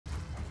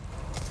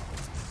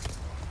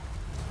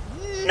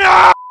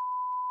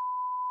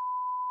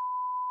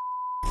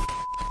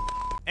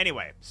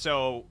Anyway,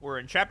 so we're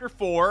in chapter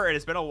 4. It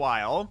has been a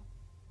while.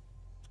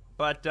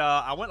 But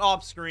I went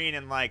off screen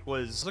and like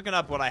was looking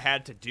up what I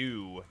had to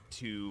do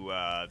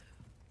to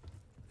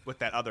with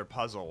that other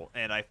puzzle,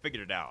 and I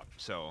figured it out.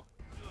 So, all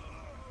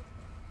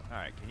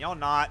right, can y'all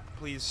not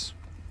please?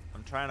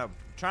 I'm trying to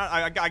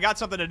I got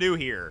something to do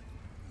here.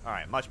 All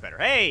right, much better.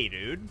 Hey,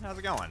 dude, how's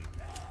it going?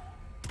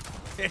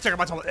 Hey, check out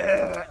my toilet.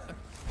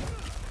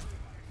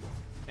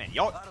 Man,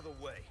 y'all. Out of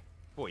the way.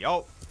 Boy,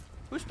 y'all.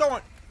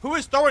 Who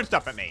is throwing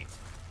stuff at me?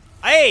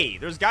 Hey,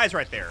 there's guys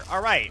right there.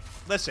 All right,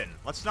 listen,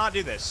 let's not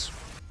do this.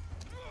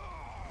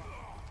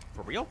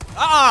 For real?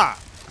 Ah!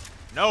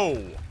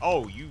 No.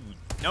 Oh, you.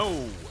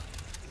 No.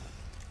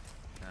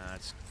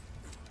 That's.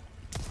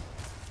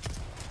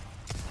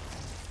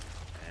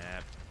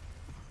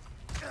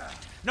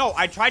 No,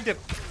 I tried to.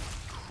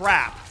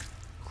 Crap.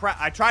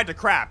 I tried to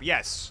crap.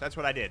 Yes, that's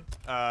what I did.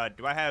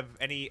 Do I have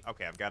any?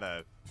 Okay, I've got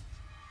a.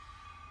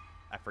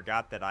 I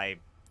forgot that I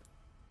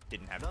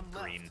didn't have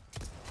green.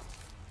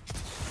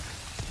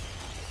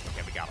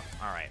 Okay, we got him.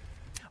 All right.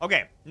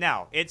 Okay,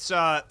 now it's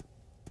the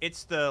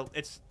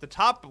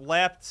top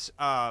left,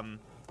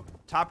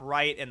 top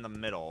right, in the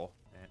middle.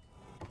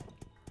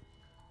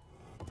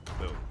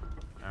 Boom.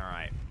 All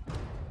right.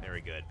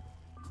 Very good.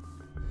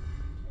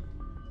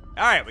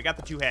 All right, we got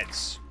the 2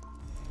 heads.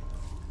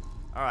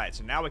 All right,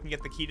 so now we can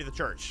get the key to the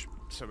church.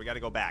 So we got to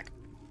go back.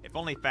 If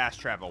only fast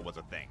travel was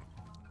a thing.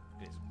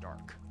 It is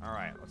dark. All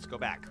right, let's go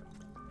back.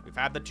 We've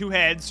had the 2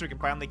 heads, so we can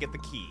finally get the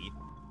key.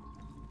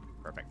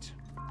 Perfect.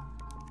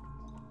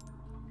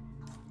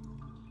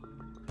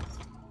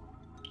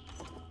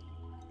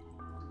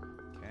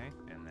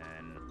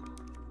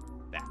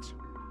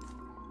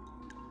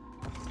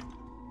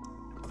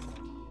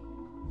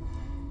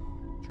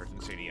 Church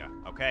insignia.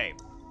 Okay.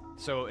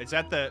 So is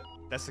that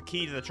that's the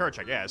key to the church,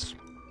 I guess.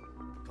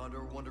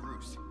 Condor 1 to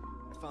Roost.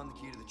 I found the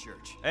key to the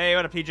church. Hey,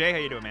 what up, PJ? How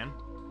you doing, man?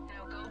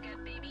 Now go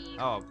get baby.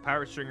 Oh,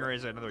 Pirate Stringer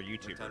is another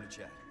YouTuber. No time to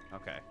chat.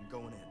 Okay. I'm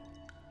going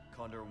in.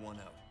 Condor 1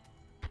 out.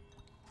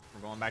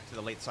 We're going back to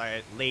the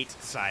lakeside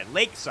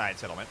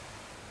settlement.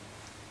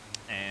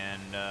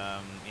 And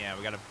yeah,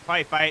 we gotta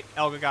probably fight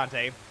El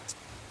Gigante.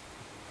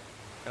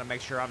 Gotta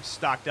make sure I'm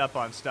stocked up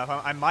on stuff.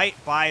 I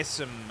might buy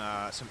some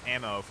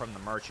ammo from the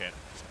merchant,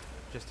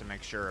 just to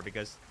make sure,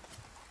 because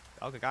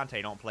El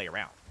Gigante don't play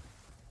around.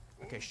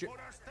 Okay, sure.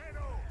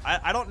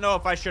 I don't know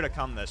if I should have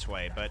come this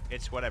way, but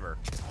it's whatever.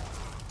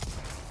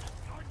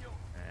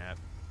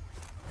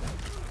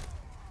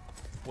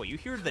 Boy, you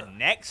hear the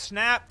neck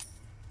snap?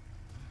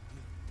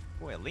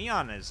 Boy,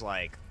 Leon's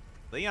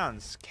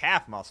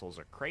calf muscles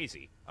are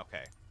crazy.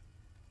 Okay.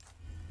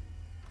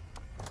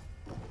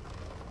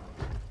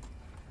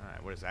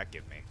 Alright, what does that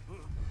give me?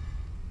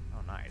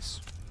 Oh,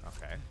 nice.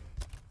 Okay.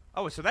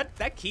 Oh, so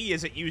that key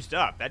isn't used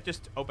up. That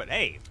just opened.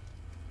 Hey.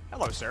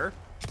 Hello, sir.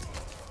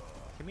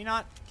 Can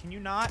you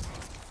not?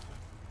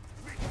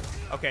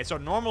 Okay, so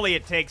normally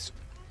it takes,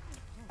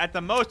 at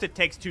the most, it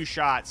takes 2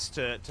 shots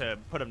to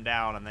put him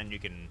down, and then you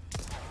can,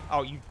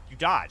 oh, you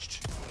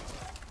dodged.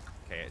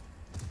 Okay.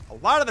 A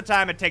lot of the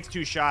time, it takes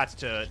 2 shots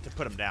to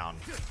put him down.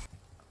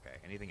 Okay,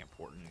 anything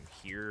important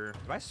here?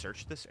 Do I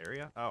search this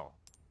area? Oh,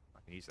 I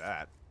can use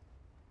that.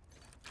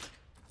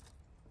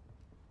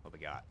 What we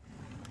got?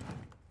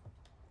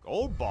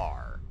 Gold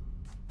bar.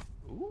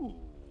 Ooh.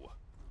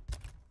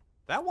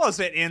 That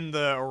wasn't in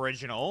the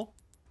original.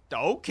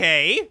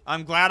 Okay,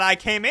 I'm glad I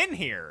came in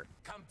here.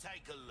 Come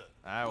take a look.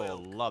 I will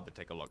love to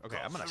take a look. Okay,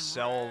 I'm gonna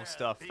sell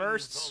stuff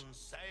first. On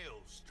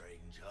sale,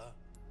 stranger.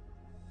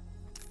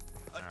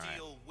 A Right.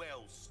 deal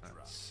well struck.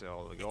 Let's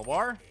sell the gold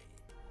bar.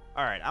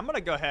 All right, I'm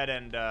gonna go ahead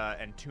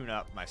and tune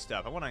up my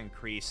stuff. I want to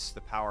increase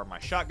the power of my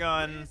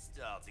shotgun. We're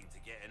starting to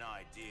get an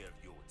idea of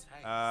your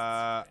taste.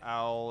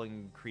 I'll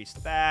increase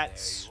that.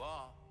 There you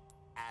are,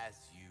 as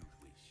you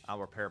wish. I'll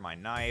repair my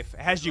knife.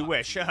 As you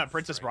wish.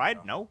 Princess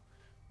Bride? No.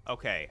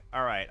 Okay.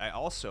 All right. I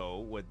also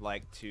would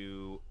like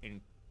to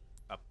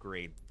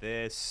upgrade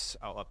this.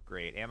 I'll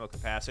upgrade ammo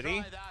capacity.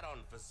 Try that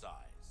on for size.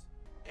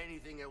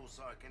 Anything else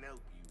I can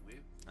help you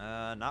with?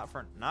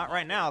 Not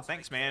right now.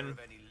 Thanks, man.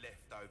 Any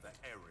leftover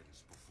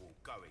errands before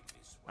going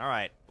this way. All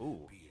right.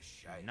 Ooh. Be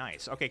ashamed.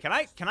 Nice. Okay. Can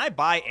I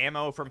buy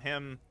ammo from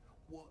him?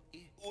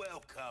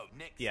 Welcome.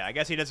 Next. Yeah. I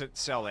guess he doesn't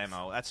sell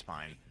ammo. That's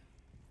fine.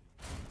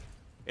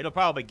 It'll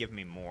probably give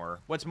me more.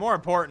 What's more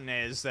important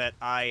is that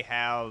I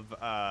have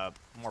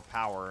more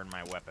power in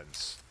my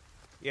weapons.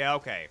 Yeah,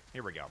 okay.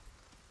 Here we go.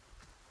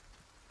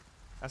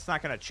 That's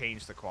not going to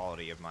change the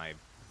quality of my...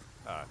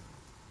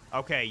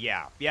 okay,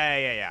 yeah.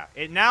 Yeah.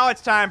 Now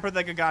it's time for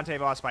the Gigante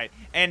boss fight.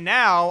 And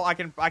now I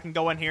can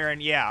go in here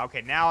and... Yeah,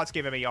 okay. Now it's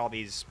giving me all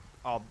these...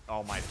 All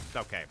my...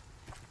 Okay.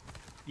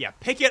 Yeah,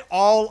 pick it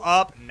all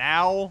up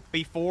now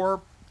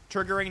before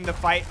triggering the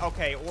fight.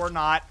 Okay, or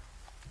not.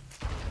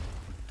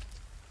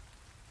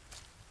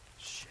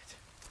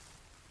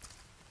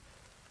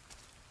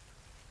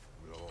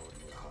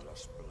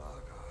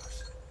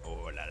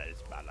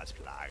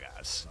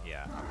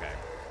 Yeah, okay.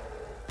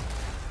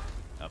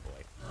 Oh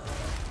boy.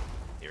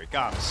 Here it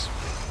comes.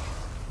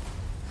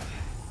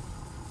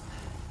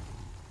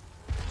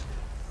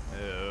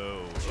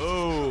 Oh.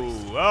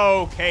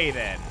 Okay,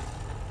 then.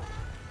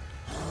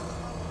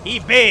 He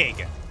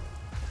big.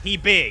 He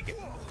big.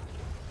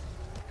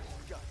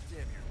 God damn, you're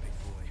a big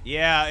boy.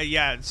 Yeah,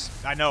 yeah,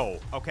 I know.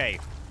 Okay.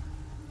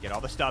 Get all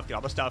the stuff, get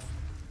all the stuff.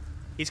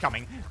 He's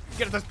coming.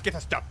 Get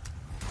the stuff.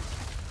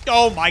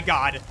 Oh my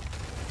god.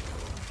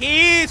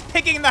 He's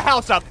picking the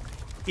house up.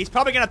 He's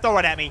probably gonna throw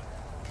it at me.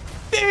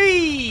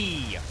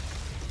 Bee!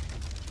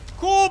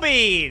 Cool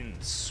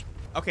beans.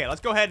 Okay,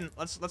 let's go ahead and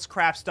let's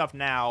craft stuff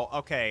now.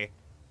 Okay.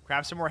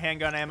 Craft some more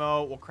handgun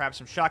ammo. We'll craft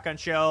some shotgun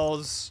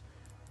shells.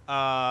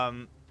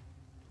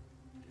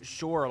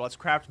 Sure, let's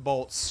craft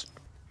bolts.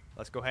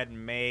 Let's go ahead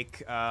and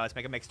make let's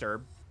make a mixed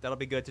herb. That'll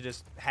be good to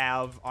just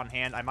have on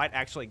hand. I might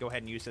actually go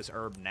ahead and use this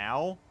herb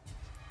now.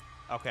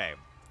 Okay.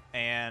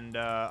 And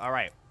all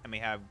right. And we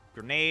have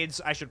grenades.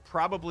 I should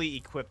probably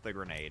equip the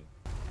grenade.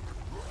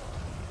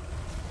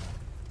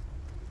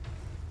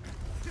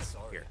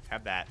 Here,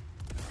 have that.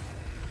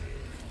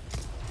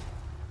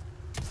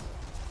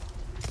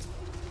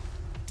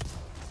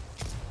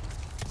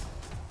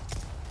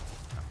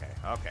 Okay,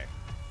 okay.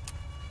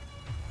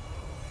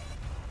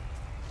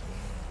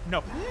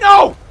 No,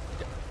 no!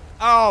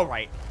 All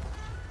right.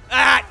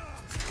 Ah!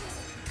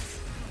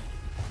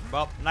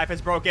 Well, knife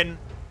is broken.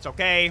 It's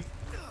okay.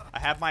 I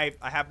have my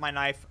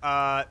knife. Shit,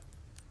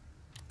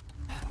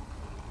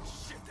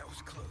 that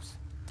was close.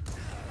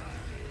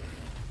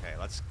 Okay,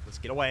 let's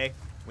get away.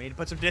 We need to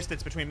put some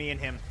distance between me and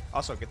him.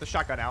 Also, get the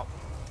shotgun out.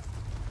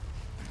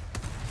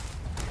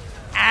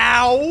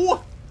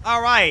 Ow!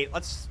 All right,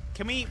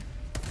 can we?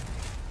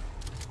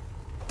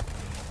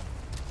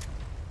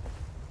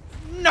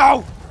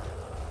 No!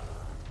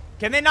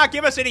 Can they not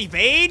give us an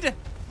evade?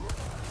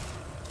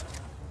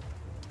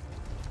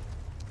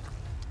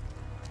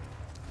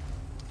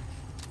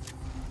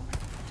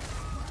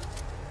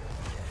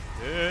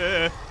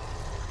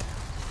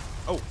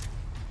 Oh.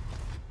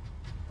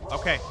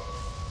 Okay.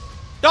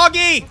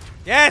 Doggy!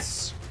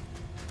 Yes!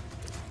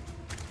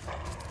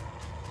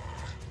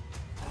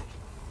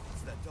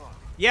 It's that dog.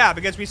 Yeah,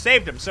 because we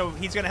saved him, so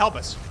he's gonna help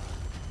us.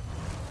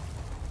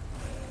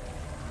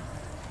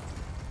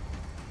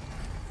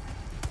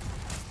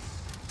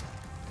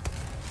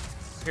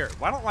 Here,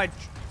 why don't I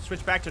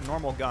switch back to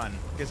normal gun?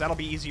 Because that'll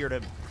be easier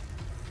to...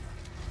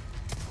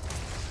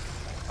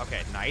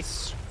 Okay,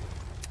 nice.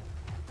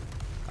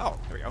 Oh,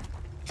 there we go.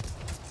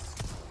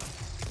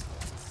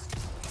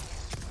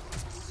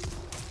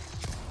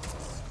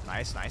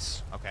 Nice,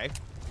 nice. Okay.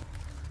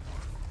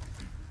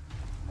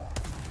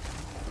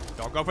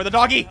 Don't go for the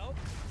doggy!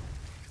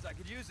 Because I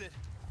could use it.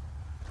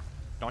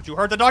 Don't you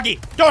hurt the doggy!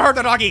 Don't hurt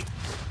the doggy!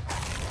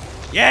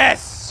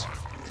 Yes!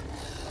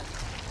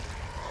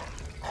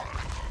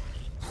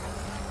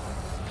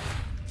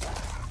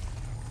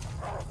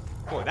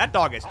 Boy, that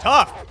dog is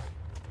tough!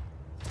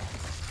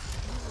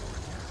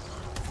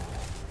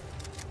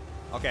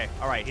 Okay,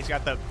 alright, he's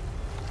got the...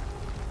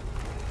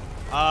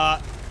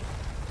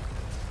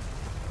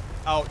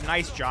 Oh,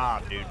 nice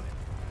job, dude.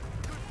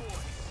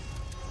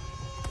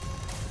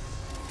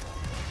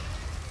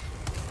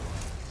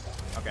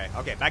 Okay,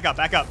 okay, back up,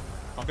 back up.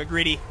 Don't get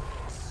greedy.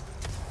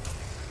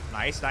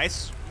 Nice,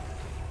 nice.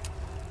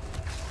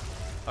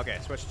 Okay,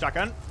 switch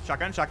shotgun,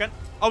 shotgun, shotgun.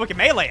 Oh, we can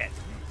melee it.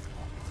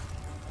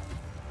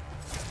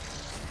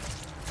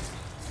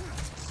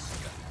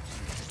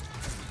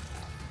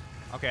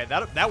 Okay,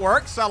 that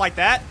works. I like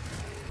that.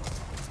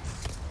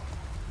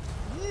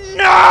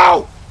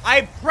 No!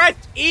 I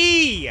pressed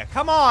E!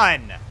 Come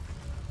on!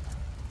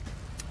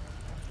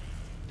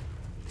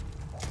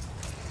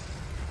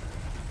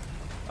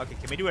 Okay,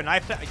 can we do a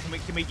knife?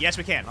 Can we? Yes,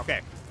 we can.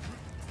 Okay.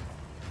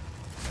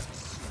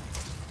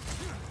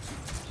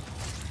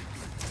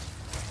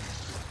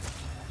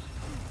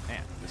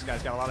 Man, this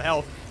guy's got a lot of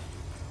health.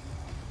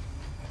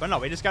 But no,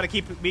 we just gotta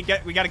keep. We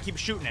gotta keep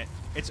shooting it.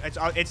 It's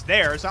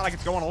there. It's not like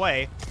it's going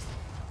away.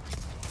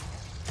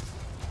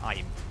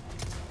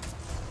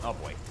 Oh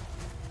boy.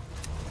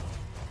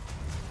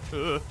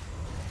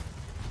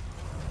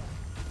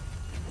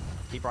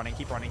 Keep running,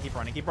 keep running, keep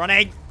running, keep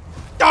running.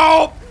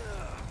 Oh!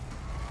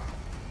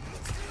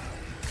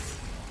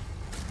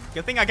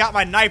 Good thing I got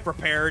my knife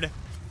repaired.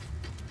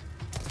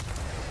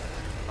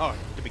 Oh,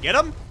 did we get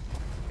him?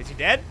 Is he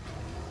dead?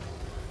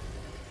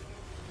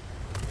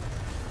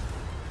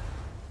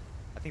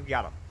 I think we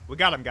got him. We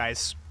got him,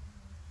 guys.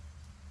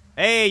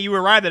 Hey, you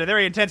arrived at a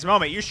very intense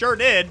moment. You sure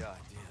did. God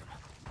damn.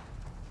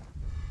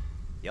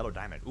 Yellow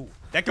diamond. Ooh,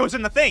 that goes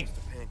in the thing. It's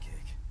a pancake.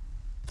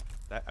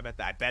 I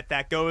bet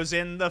that goes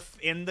in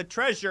the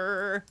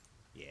treasure.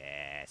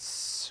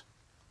 Yes.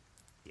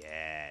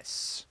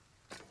 Yes.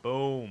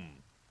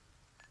 Boom.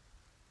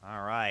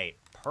 All right.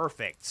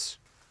 Perfect.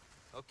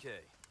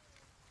 Okay.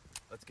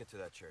 Let's get to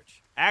that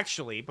church.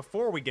 Actually,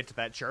 before we get to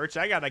that church,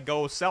 I gotta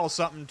go sell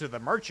something to the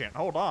merchant.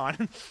 Hold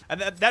on.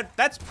 And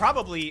that's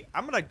probably...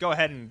 I'm gonna go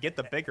ahead and get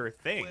the bigger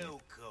thing.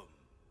 Welcome.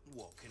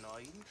 What can I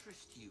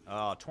interest you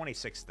in?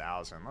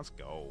 26,000. Let's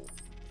go.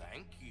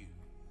 Thank you.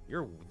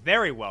 You're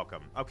very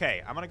welcome.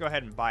 Okay, I'm gonna go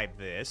ahead and buy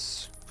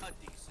this. A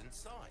decent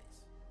size.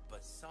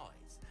 But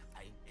size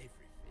ain't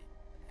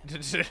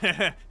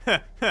everything.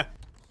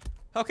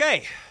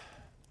 Okay.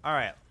 All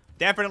right.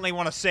 Definitely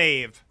want to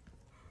save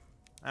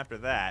after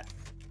that.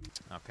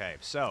 Okay,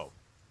 so.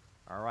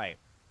 All right.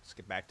 Let's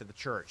get back to the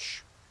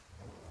church.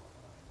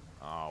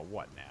 Oh,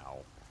 what now?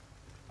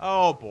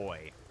 Oh,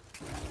 boy.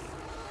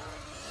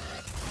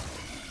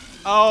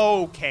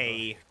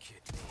 Okay.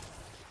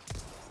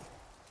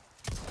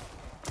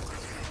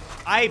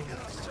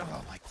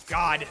 Oh, my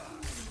God.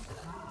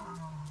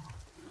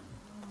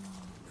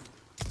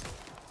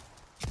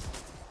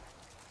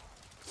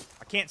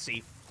 I can't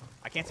see.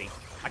 I can't see.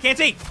 I can't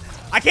see!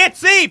 I can't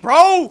see,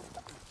 bro!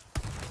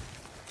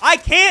 I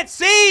can't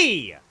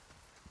see!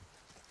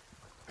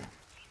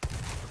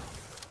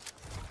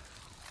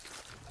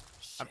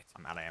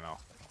 I'm out of ammo.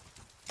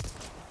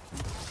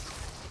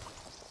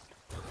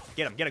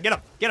 Get him, get him, get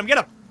him, get him, get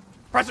him!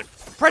 Press it!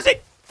 Press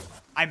it!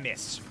 I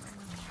missed.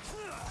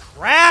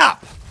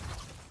 Crap!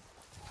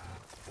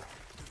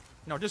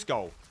 No, just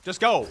go. Just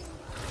go.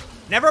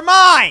 Never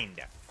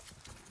mind!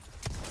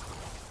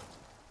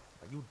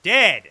 Are you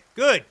dead?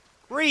 Good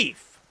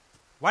grief.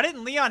 Why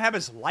didn't Leon have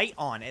his light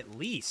on at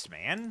least,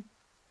 man?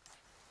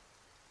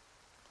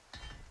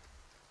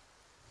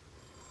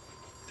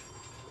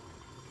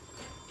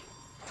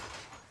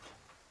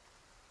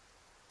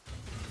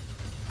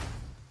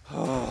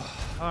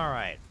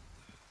 Alright.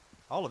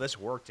 All of this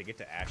work to get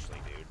to Ashley,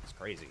 dude. It's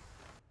crazy.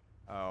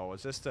 Oh,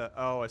 is this the...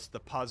 Oh, it's the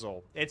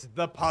puzzle. It's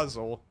the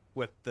puzzle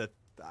with the...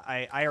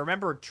 I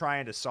remember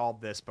trying to solve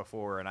this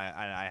before, and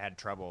I had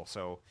trouble,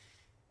 so...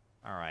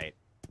 Alright.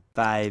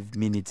 5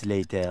 minutes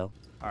later.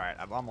 Alright,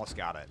 I've almost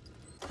got it.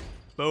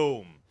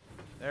 Boom.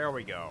 There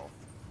we go.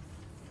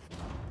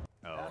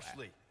 Oh,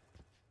 Ashley,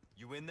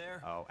 you in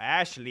there? Oh,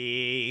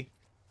 Ashley.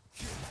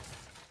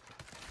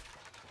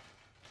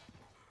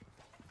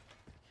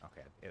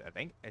 Okay, I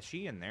think, is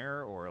she in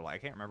there, or, like, I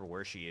can't remember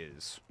where she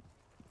is.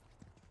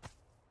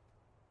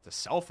 It's a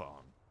cell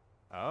phone.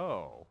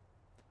 Oh.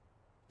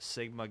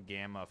 Sigma,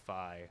 Gamma,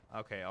 Phi.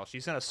 Okay, oh,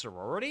 she's in a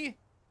sorority?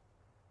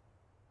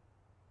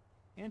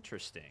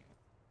 Interesting.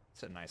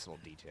 It's a nice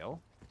little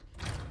detail.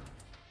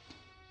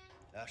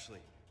 Ashley.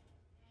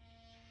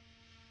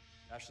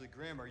 Ashley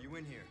Graham, are you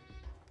in here?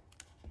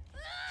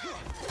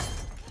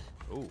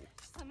 Ooh.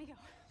 Just let me go.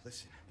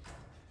 Listen.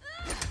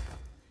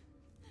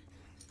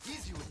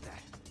 Easy with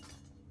that.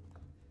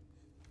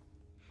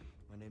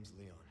 My name's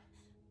Leon.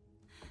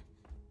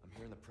 I'm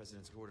here in the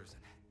president's orders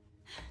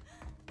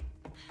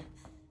and...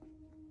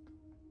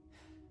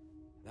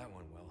 That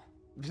went well.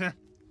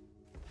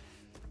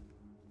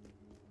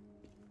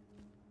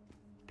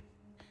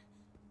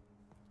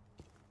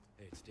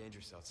 Hey, it's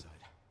dangerous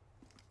outside.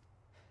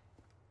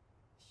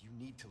 You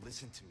need to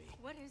listen to me.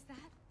 What is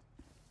that?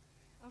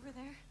 Over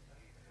there?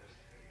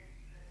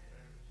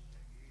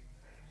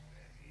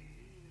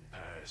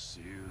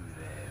 Pursue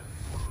them.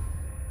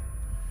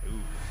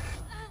 Ooh.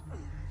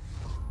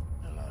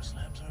 The lost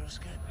lambs are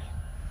escaping.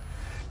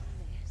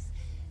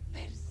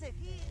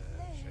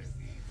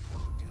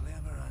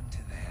 Deliver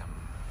unto them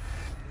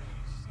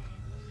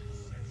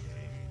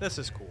This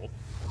is cool.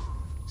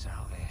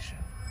 salvation.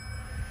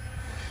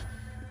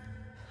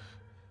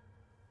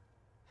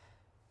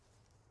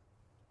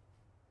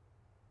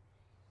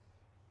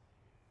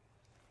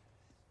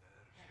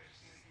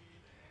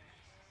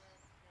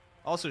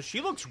 Also,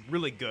 she looks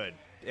really good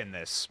in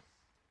this.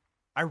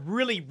 I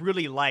really,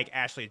 really like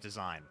Ashley's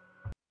design.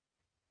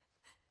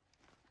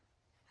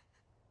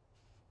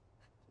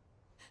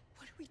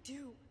 What do we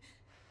do?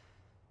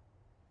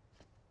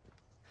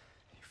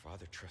 Your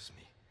father trusts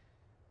me.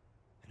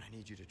 And I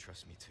need you to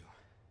trust me too.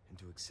 And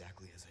do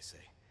exactly as I say.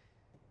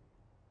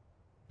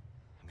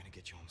 I'm gonna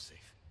get you home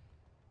safe.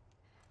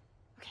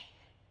 Okay.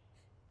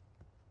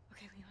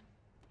 Okay, Leon.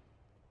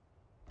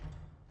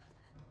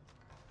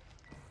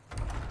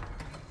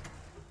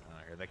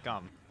 Here they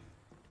come.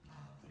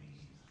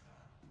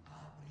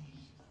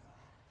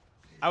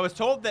 I was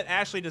told that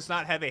Ashley does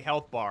not have a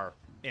health bar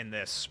in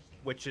this,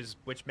 which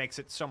makes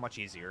it so much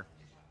easier.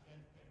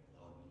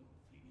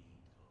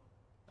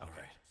 All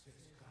right.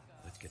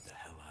 Let's get the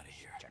hell out of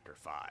here. Chapter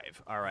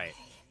 5. All right.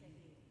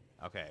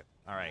 Okay.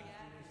 All right.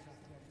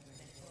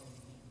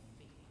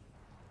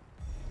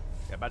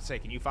 Yeah, about to say,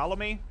 can you follow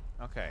me?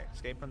 Okay.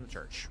 Escape from the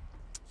church.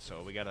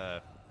 So we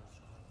gotta.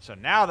 So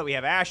now that we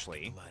have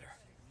Ashley. Ladder.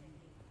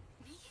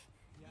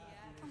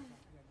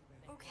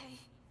 Okay.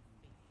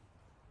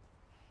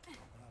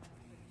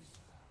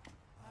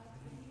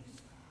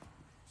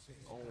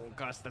 Oh,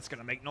 gosh, that's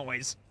gonna make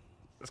noise.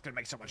 That's gonna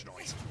make so much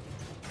noise.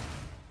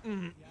 What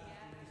do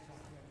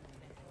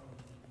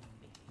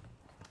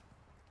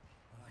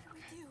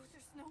we do?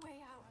 There's no way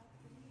out.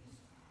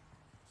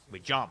 We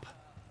jump.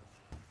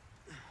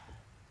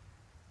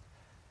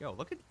 Yo,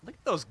 look at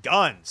those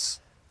guns.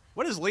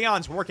 What is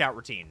Leon's workout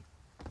routine?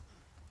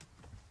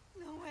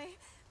 No way.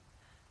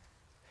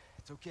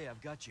 It's okay,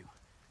 I've got you.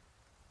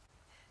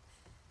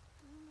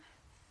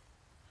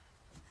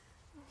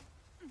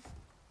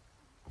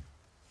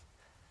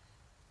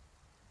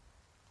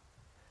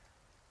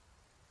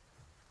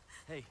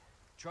 Hey,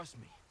 trust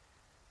me.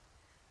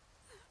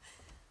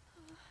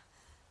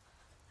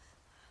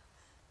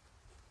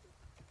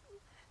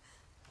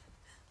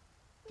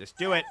 Just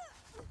do it.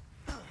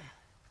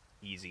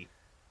 Easy.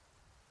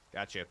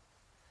 Gotcha.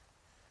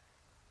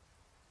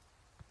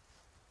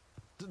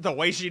 The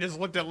way she just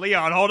looked at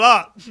Leon. Hold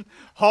up.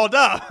 Hold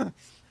up.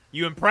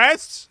 You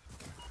impressed?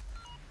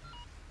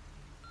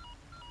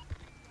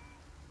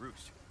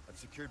 Roost, I've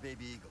secured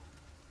Baby Eagle.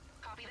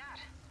 Copy that.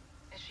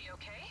 Is she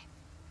okay?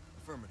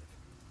 Affirmative.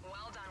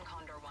 Well done,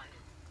 Condor 1.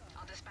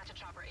 I'll dispatch a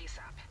chopper ASAP.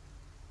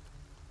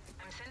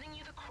 I'm sending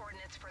you the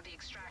coordinates for the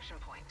extraction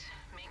point.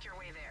 Make your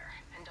way there,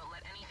 and don't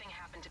let anything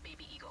happen to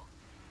Baby Eagle.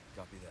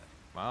 Copy that.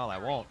 Well, I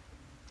won't.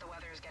 The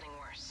weather is getting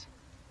worse.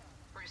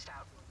 Roost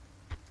out.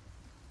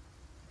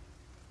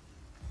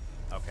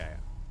 Okay.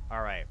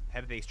 All right.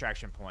 Head to the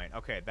extraction point.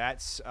 Okay,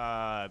 that's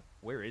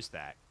where is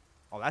that?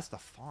 Oh, that's the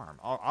farm.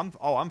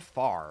 I'm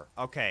far.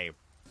 Okay.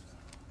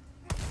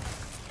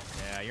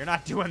 Yeah, you're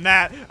not doing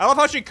that. I love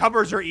how she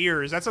covers her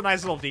ears. That's a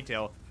nice little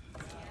detail.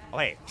 Oh,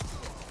 hey.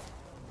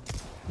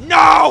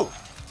 No!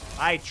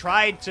 I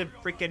tried to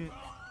freaking...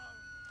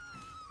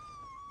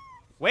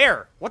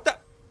 Where? What the...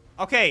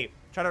 Okay.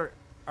 Try to...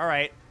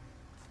 Alright.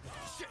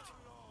 Shit!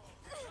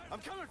 I'm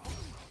coming.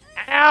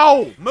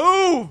 Ow!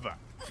 Move!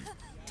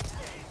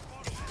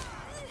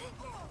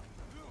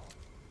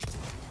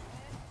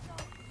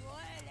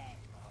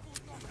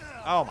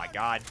 Oh my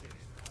god.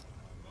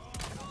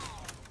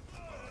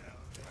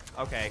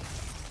 Okay.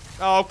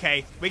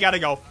 Okay. We gotta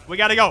go. We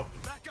gotta go.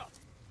 Back up.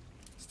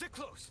 Stick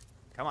close.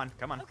 Come on.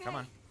 Come on. Okay. Come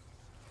on.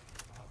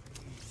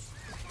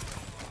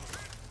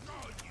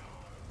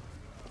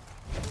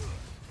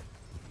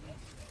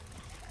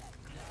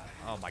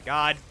 Oh my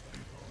god.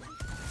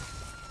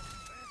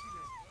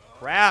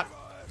 Crap.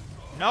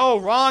 No,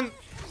 wrong.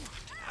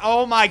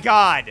 Oh my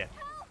god.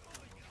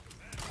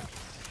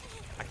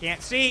 I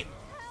can't see.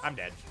 I'm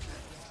dead.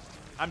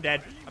 I'm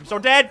dead. I'm so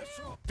dead.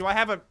 Do I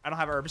have a... I don't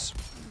have herbs.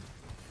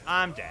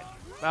 I'm dead.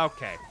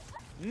 Okay.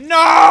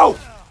 No!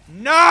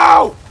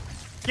 No!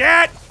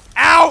 Get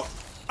out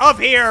of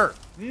here!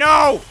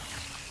 No!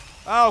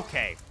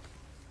 Okay.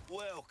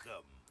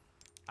 Welcome.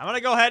 I'm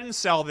gonna go ahead and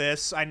sell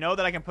this. I know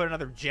that I can put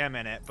another gem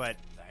in it, but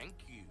Thank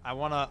you. I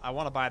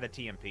wanna buy the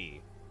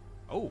TMP.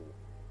 Oh,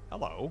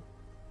 hello.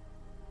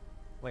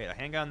 Wait, a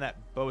handgun that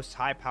boasts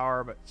high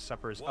power but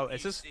suffers. What Oh,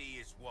 is you this? see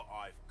is what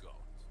I've got.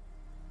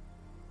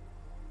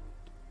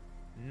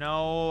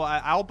 No,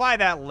 I'll buy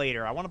that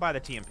later. I want to buy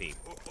the TMP.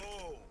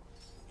 Oh,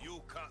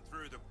 you'll cut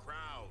through the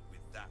crowd with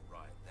that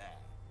right there.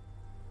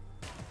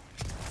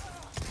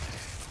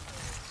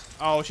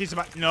 Oh, she's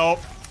about. No,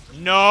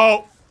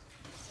 no,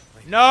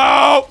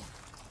 no.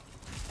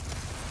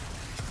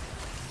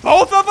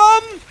 Both of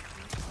them.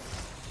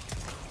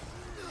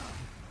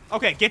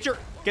 Okay, get the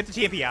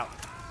TMP out.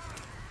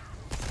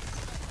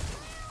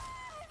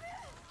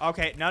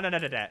 Okay, no.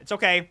 It's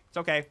okay. It's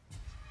okay.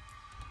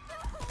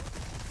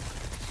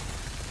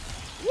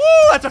 Woo,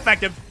 that's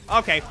effective.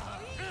 Okay.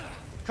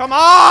 Come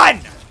on!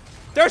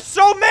 There's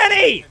so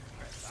many!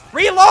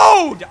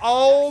 Reload!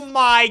 Oh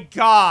my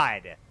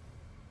god.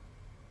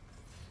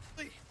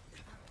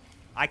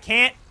 I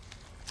can't.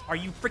 Are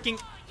you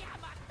freaking...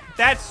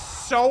 That's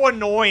so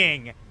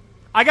annoying.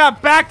 I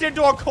got backed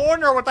into a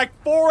corner with like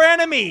 4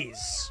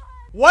 enemies.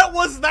 What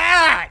was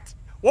that?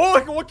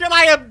 What could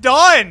I have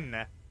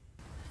done?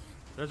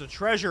 There's a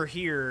treasure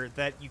here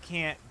that you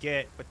can't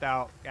get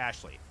without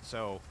Ashley.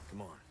 So,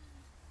 Come on.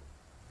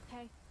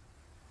 Okay.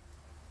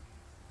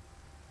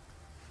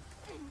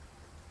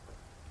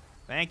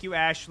 thank you,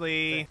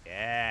 Ashley.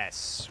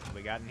 Yes. What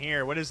we got in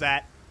here? What is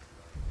that?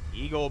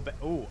 Eagle.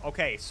 Ooh,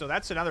 okay. So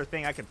that's another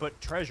thing I can put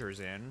treasures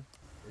in.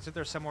 Isn't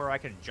there somewhere I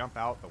can jump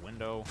out the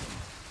window?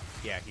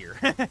 Yeah, here.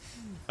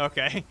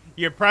 Okay.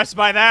 You impressed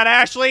by that,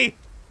 Ashley?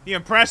 You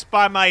impressed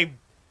by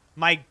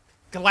my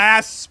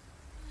glass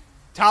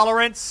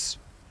tolerance?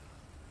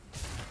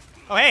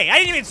 Oh, hey, I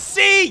didn't even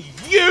see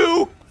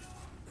you!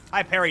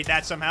 I parried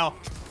that somehow.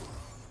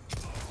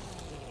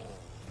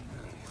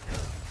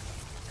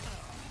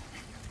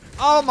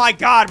 Oh my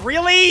god,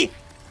 really?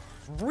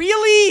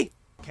 Really?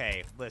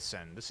 Okay,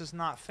 listen, this is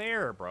not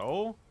fair,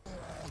 bro.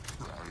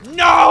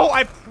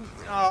 No!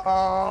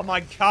 Oh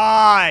my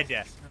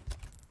god!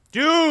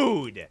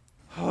 Dude!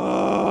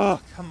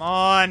 Oh, come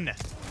on.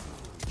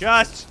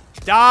 Just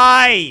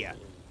die!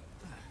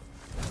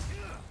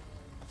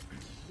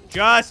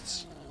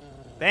 Just...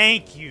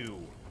 Thank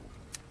you.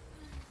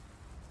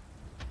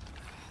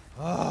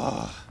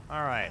 Oh,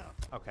 alright.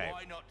 Okay.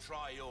 Why not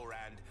try your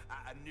hand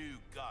at a new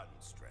gun,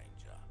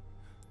 stranger?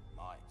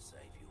 Might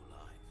save your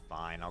life.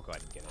 Fine, I'll go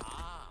ahead and get it.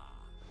 Ah,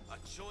 a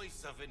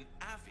choice of an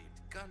avid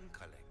gun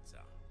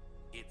collector.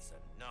 It's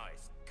a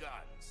nice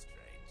gun,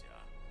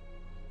 stranger.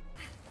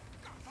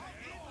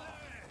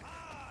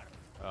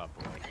 Oh,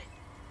 boy.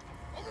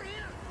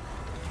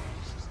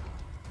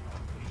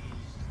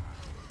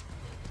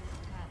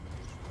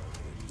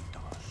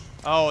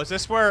 Oh, is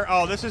this where...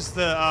 Oh, this is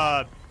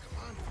the,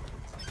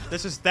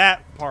 this is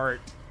that part.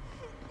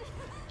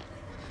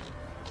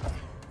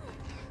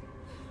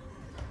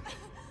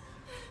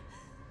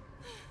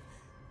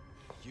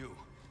 You.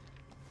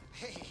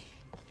 Hey,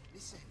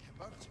 listen,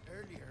 about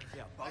earlier.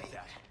 Yeah, about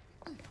that.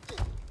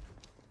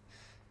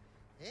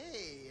 Hey,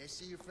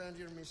 see you found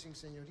your missing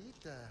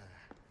señorita.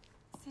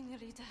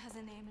 Senorita has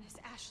a name and it's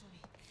Ashley.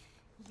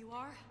 You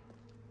are?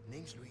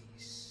 Name's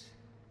Luis.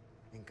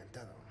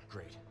 Encantado.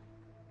 Great.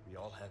 We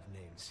all have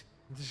names.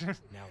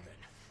 Now then.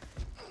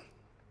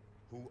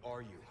 Who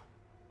are you?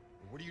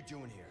 What are you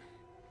doing here?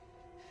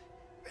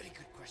 Very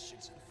good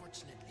questions,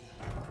 unfortunately.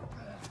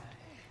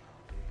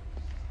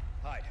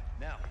 Hide,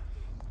 now.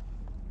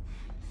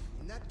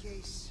 In that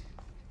case,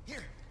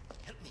 here,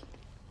 help me.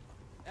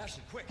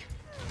 Ashley, quick!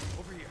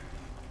 Over here.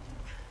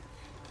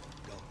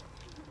 Go.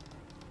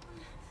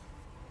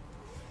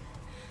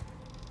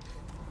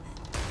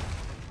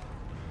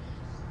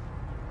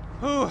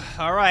 Whew,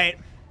 alright.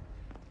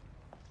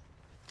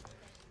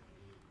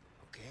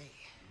 Okay.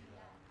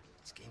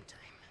 It's game time.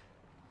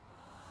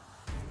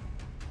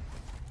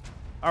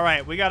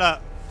 Alright, we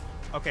gotta...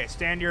 Okay,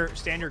 stand your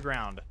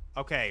ground.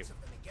 Okay.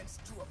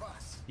 Against two of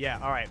us. Yeah,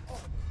 alright.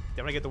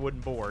 Then we get the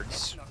wooden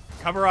boards.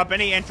 Cover up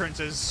any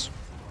entrances.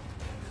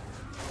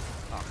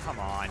 Oh, come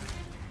on.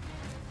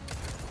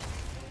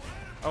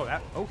 Oh,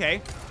 that...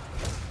 Okay.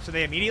 So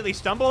they immediately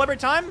stumble every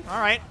time?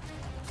 Alright.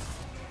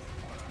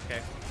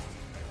 Okay.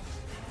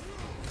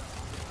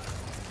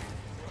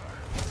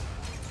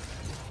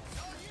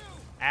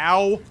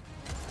 Ow.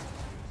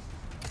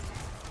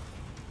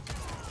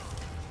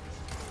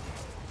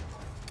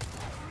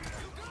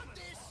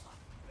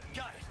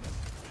 Got it!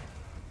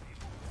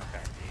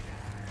 Okay.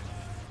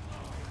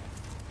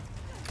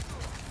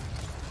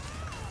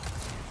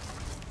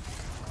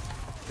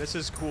 This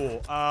is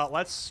cool.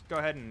 Let's go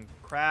ahead and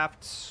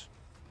craft...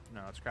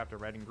 No, let's craft a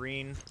red and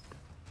green.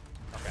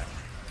 Okay.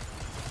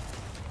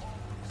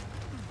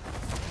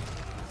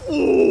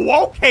 Ooh,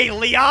 okay,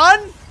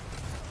 Leon!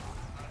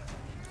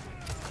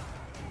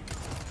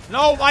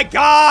 No, my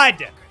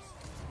God!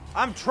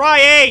 I'm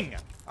trying!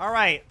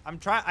 Alright,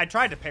 I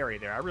tried to parry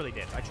there. I really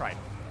did. I tried.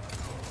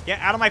 Get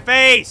out of my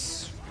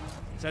face!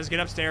 It says get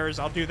upstairs.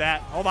 I'll do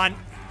that. Hold on.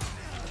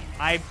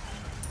 Ow.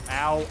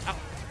 Ow.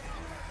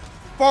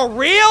 For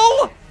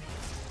real?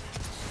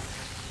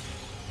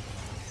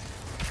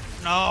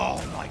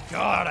 No, my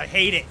God, I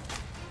hate it.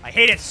 I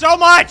hate it so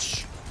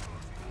much!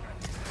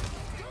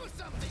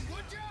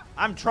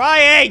 I'm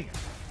trying!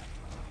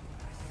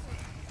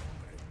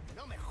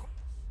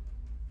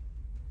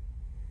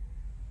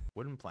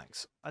 Wooden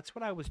planks. That's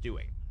what I was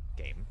doing,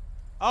 game.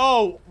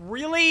 Oh,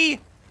 really?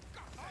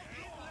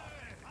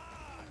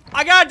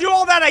 I gotta do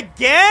all that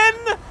again?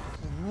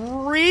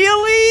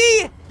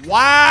 Really?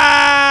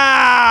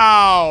 Wow!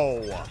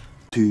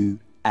 2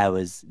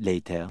 hours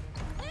later.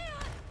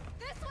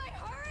 This way,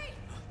 hurry!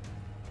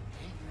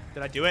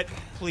 Did I do it?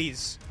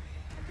 Please.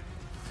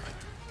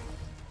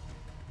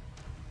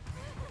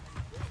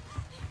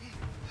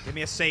 Give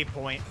me a save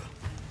point.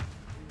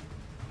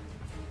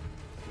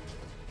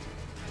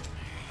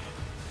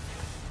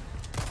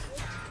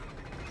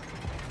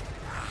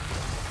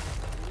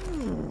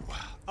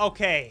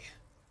 Okay.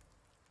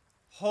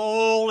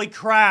 Holy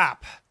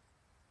crap.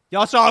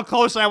 Y'all saw how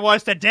close I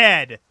was to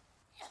dead.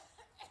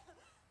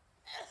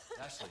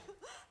 Ashley.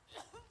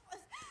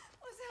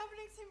 What's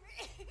happening to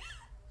me?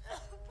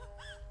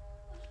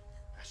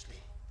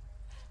 Ashley,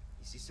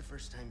 is this the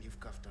first time you've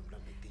coughed on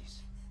blood like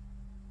this?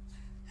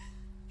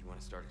 You want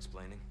to start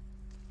explaining?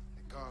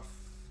 The cough,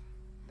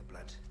 the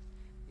blood,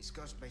 is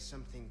caused by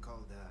something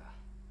called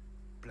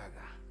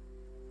plaga.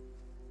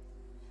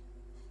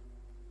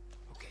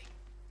 Okay.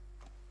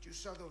 You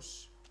saw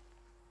those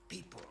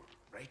people,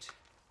 right?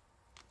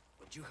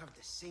 But you have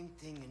the same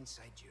thing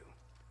inside you.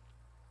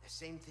 The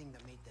same thing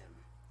that made them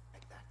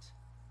like that.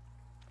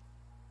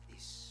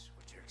 This,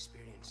 what you're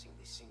experiencing,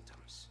 these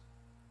symptoms,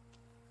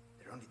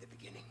 they're only the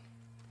beginning.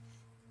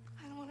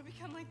 I don't want to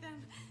become like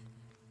them.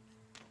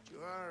 You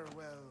are,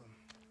 well,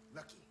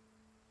 lucky.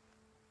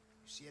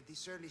 You see, at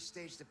this early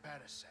stage, the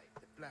parasite,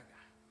 the plaga,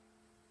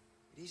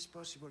 it is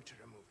possible to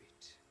remove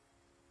it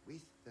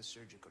with a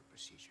surgical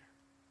procedure.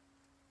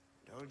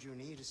 And all you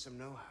need is some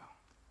know-how.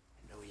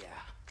 And oh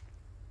yeah,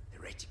 the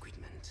right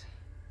equipment.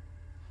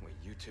 Wait,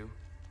 you two?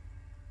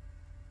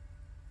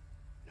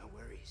 No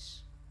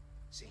worries.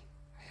 See,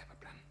 I have a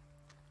plan.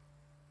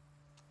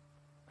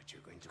 But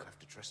you're going to have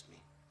to trust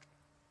me.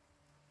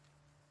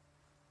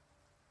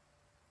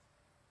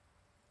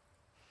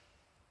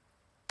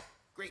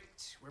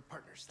 Great, we're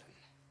partners then.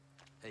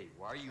 Hey,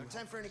 why are you... No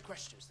time for any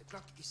questions. The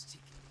clock is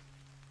ticking.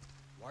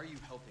 Why are you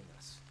helping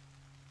us?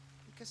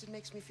 Because it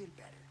makes me feel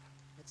better.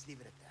 Let's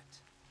leave it at that.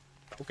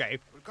 Okay.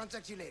 We'll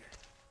contact you later.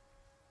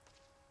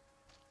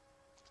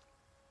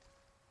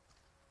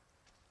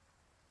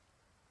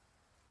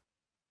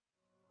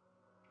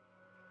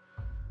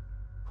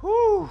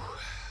 Whew.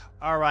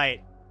 All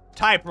right.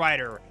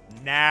 Typewriter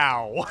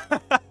now.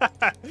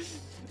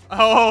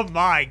 Oh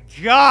my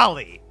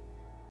golly.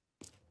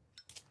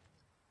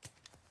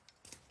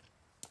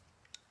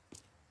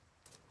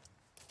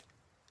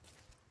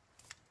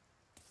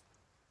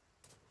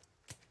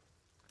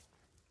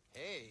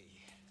 Hey,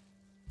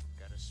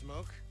 got a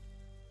smoke?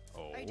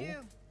 Oh. I do.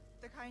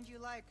 The kind you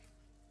like.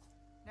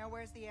 Now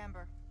where's the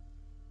amber?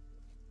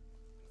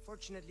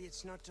 Unfortunately,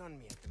 it's not on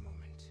me at the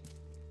moment.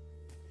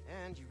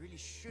 And you really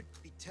should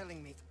be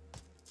telling me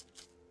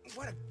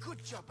what a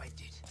good job I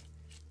did.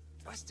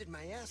 Busted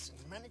my ass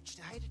and managed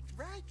to hide it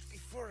right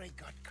before I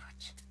got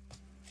caught.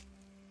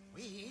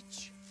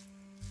 Which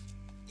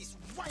is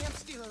why I'm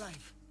still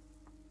alive.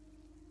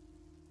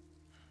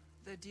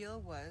 The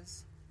deal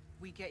was,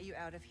 we get you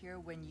out of here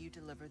when you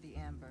deliver the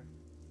amber.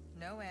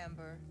 No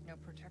amber, no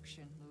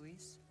protection,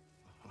 Luis.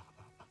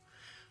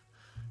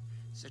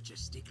 Such a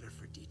stickler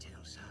for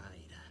details, huh,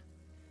 Ada?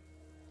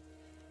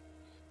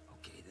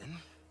 Okay, then.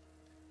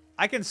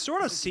 I can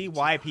sort of see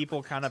why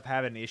people kind of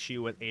have an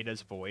issue with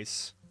Ada's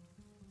voice.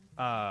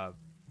 Her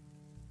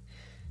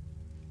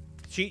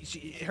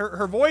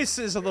voice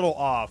is a little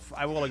off.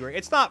 I will agree.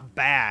 It's not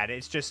bad.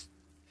 It's just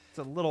it's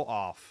a little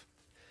off.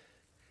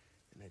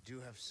 And I do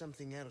have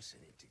something else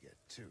I need to get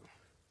too.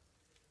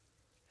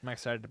 I'm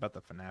excited about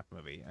the FNAF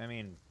movie. I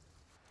mean,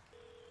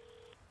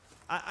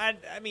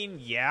 I mean,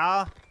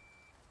 yeah,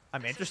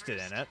 I'm interested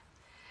in it,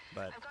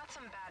 but I've got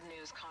some bad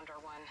news, Condor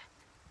One.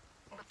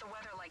 With the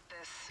weather like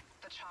this,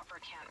 the chopper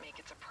can't make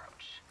its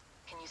approach.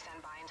 Can you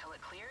stand by until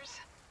it clears?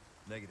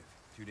 Negative.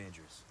 Too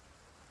dangerous.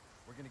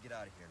 We're gonna get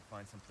out of here and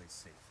find someplace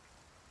safe.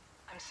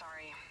 I'm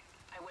sorry.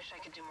 I wish I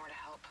could do more to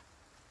help.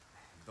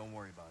 Don't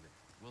worry about it.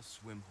 We'll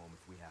swim home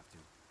if we have to.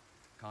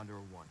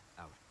 Condor 1,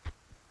 out.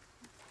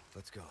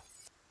 Let's go.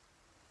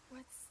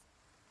 What's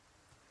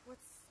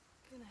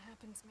gonna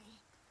happen to me?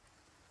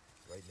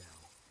 Right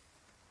now.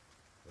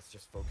 Let's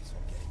just focus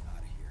on getting out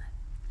of here.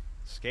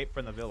 escape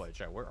from the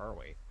village. Where are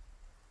we?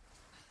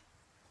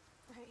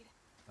 Right.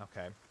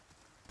 Okay.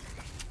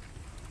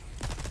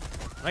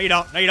 No, you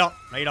don't. No, you don't.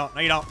 No, you don't.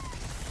 No, you don't.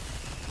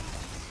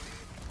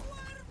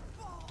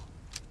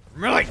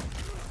 Really?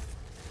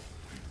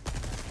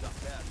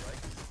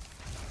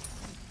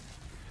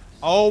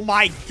 Oh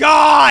my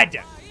God!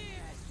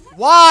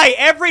 Why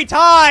every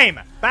time?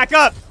 Back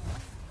up.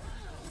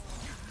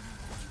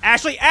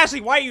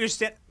 Ashley, why are you just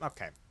sit?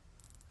 Okay.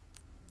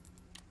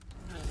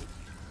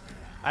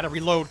 I had to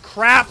reload.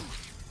 Crap.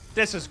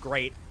 This is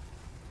great.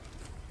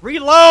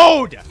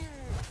 Reload!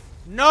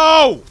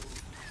 No!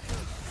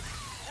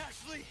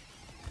 Ashley!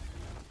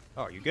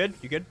 Oh, you good?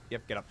 You good?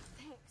 Yep, get up.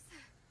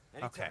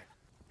 Anytime. Okay.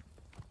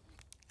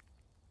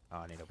 Oh,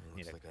 I need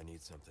Looks like I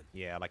need something.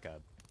 yeah, like a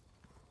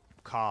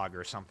cog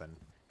or something.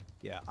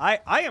 Yeah, I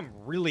am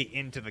really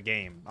into the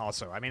game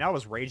also. I mean, I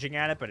was raging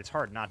at it, but it's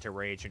hard not to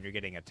rage when you're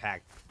getting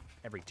attacked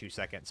every 2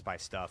 seconds by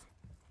stuff.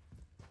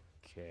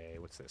 Okay,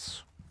 what's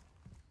this?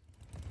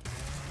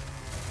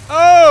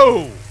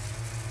 Oh!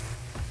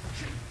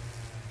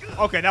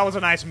 Okay, that was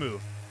a nice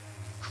move.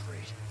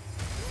 Great.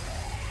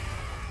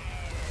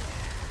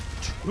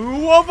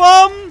 2 of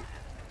them?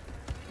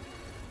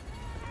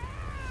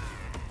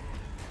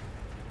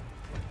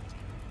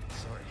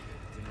 Sorry,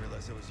 didn't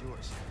realize it was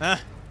yours. Huh?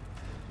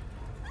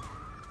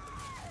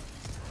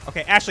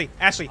 Okay, Ashley.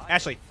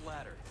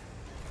 Flattered.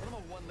 I'm a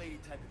one-lady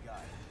type of guy.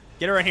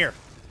 Get her in here.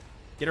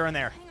 Get her in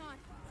there. Hang on.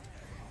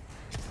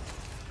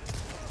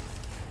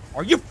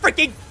 Are you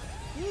freaking...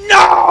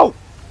 No!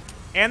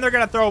 And they're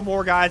gonna throw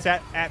more guys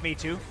at me,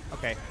 too.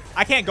 Okay.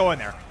 I can't go in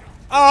there.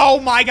 Oh,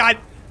 my God.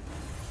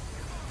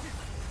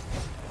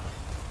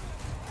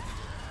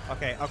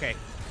 Okay, okay.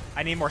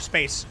 I need more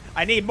space.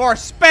 I need more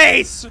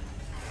space!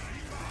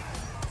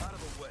 Out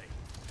of the way.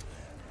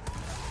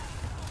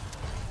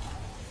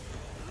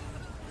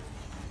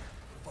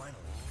 Finally.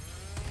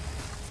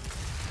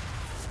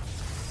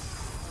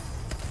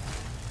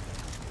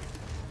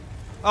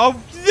 Oh,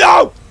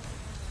 no!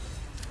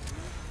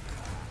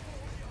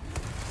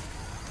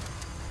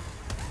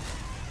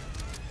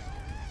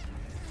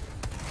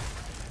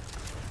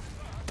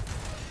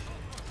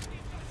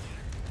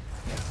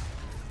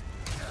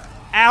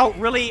 Ow,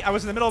 really? I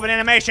was in the middle of an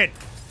animation.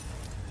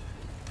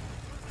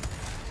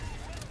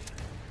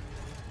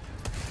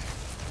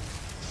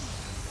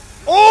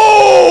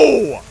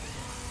 Oh!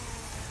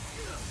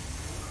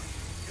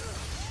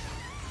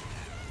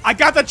 I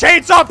got the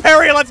chainsaw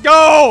parry, let's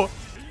go!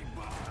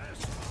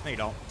 No, you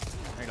don't.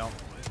 No, you don't.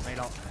 No, you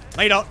don't.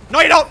 No, you don't. No,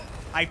 you don't!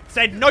 I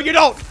said no, you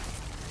don't!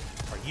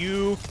 Are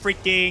you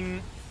freaking...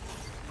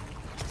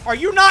 Are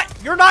you not...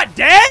 You're not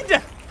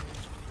dead?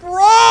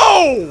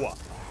 Bro!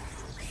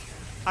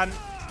 I'm...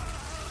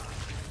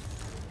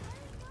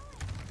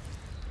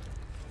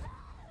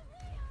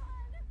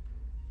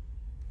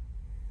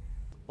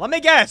 Let me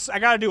guess. I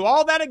gotta do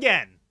all that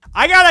again.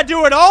 I gotta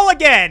do it all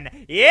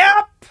again.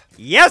 Yep.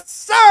 Yes,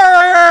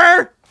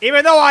 sir!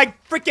 Even though I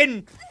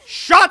freaking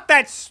shot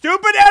that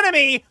stupid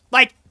enemy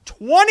like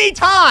 20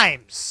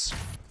 times.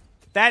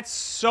 That's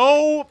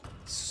so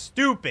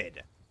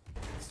stupid.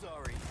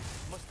 Sorry.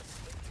 Must have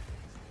slipped.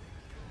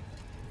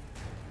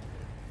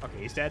 Okay,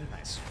 he's dead.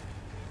 Nice.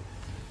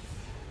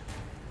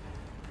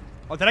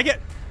 Oh, did I get...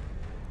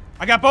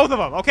 I got both of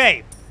them.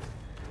 Okay.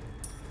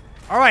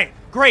 All right.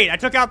 Great. I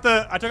took out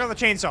the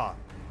chainsaw.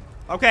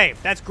 Okay,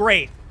 that's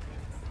great.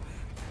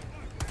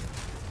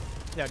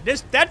 Yeah,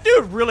 that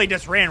dude really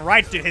just ran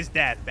right to his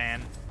death,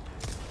 man.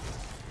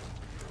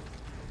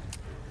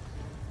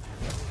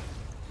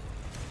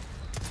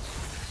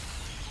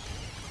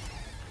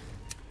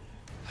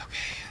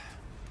 Okay.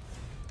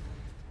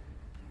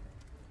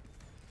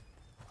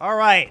 All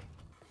right.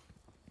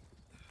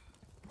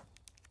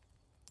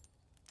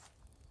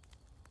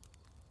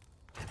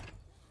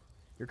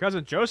 Your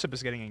cousin Joseph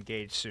is getting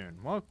engaged soon.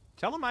 Well,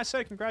 tell him I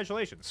said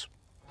congratulations.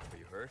 Are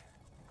you hurt?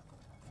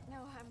 No,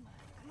 I'm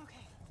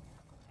okay.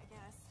 I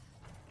guess.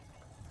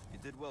 You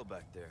did well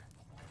back there.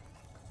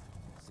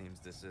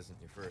 Seems this isn't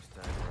your first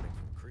time running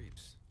from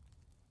creeps.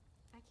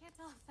 I can't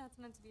tell if that's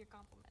meant to be a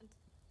compliment.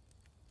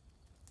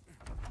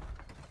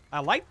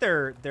 I like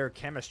their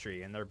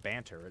chemistry and their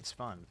banter. It's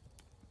fun.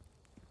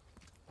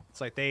 It's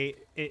like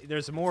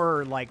there's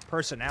more like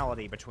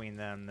personality between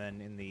them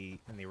than in the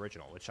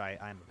original, which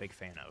I'm a big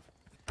fan of.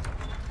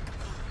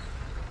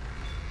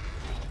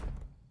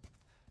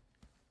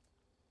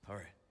 All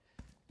right,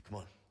 come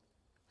on.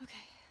 Okay.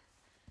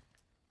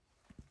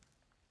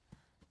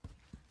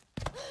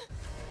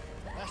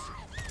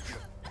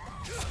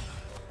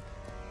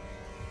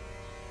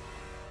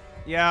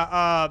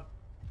 Yeah,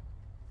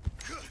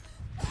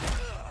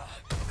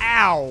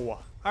 ow!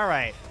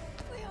 Alright.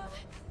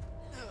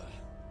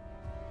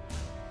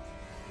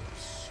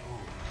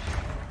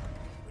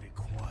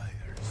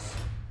 Requires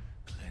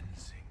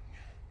cleansing.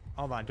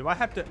 Hold on, do I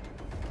have to...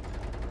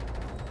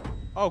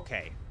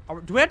 Okay.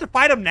 Do we have to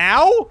fight him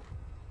now?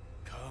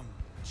 Come,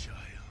 child.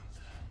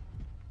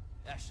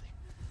 Ashley,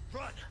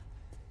 run!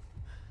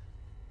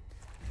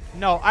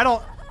 No, I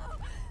don't...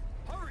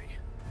 Hurry!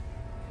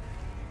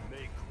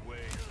 Make way.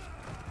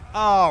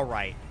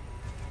 Alright.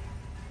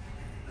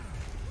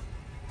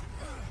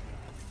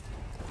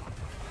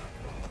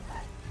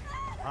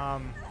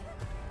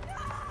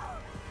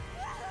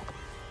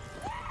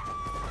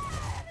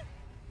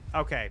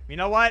 Okay, you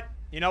know what?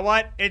 You know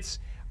what?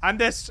 I'm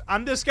just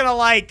gonna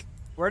like,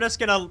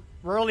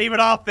 we'll leave it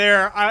off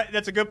there.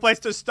 That's a good place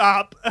to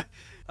stop.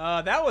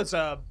 That was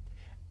a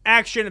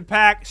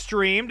action-packed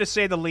stream, to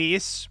say the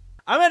least.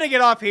 I'm gonna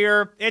get off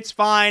here. It's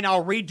fine.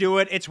 I'll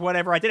redo it. It's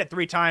whatever. I did it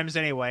 3 times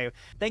anyway.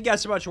 Thank you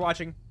guys so much for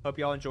watching. Hope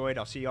you all enjoyed.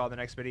 I'll see you all in the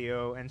next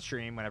video and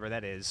stream, whenever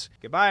that is.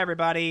 Goodbye,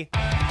 everybody.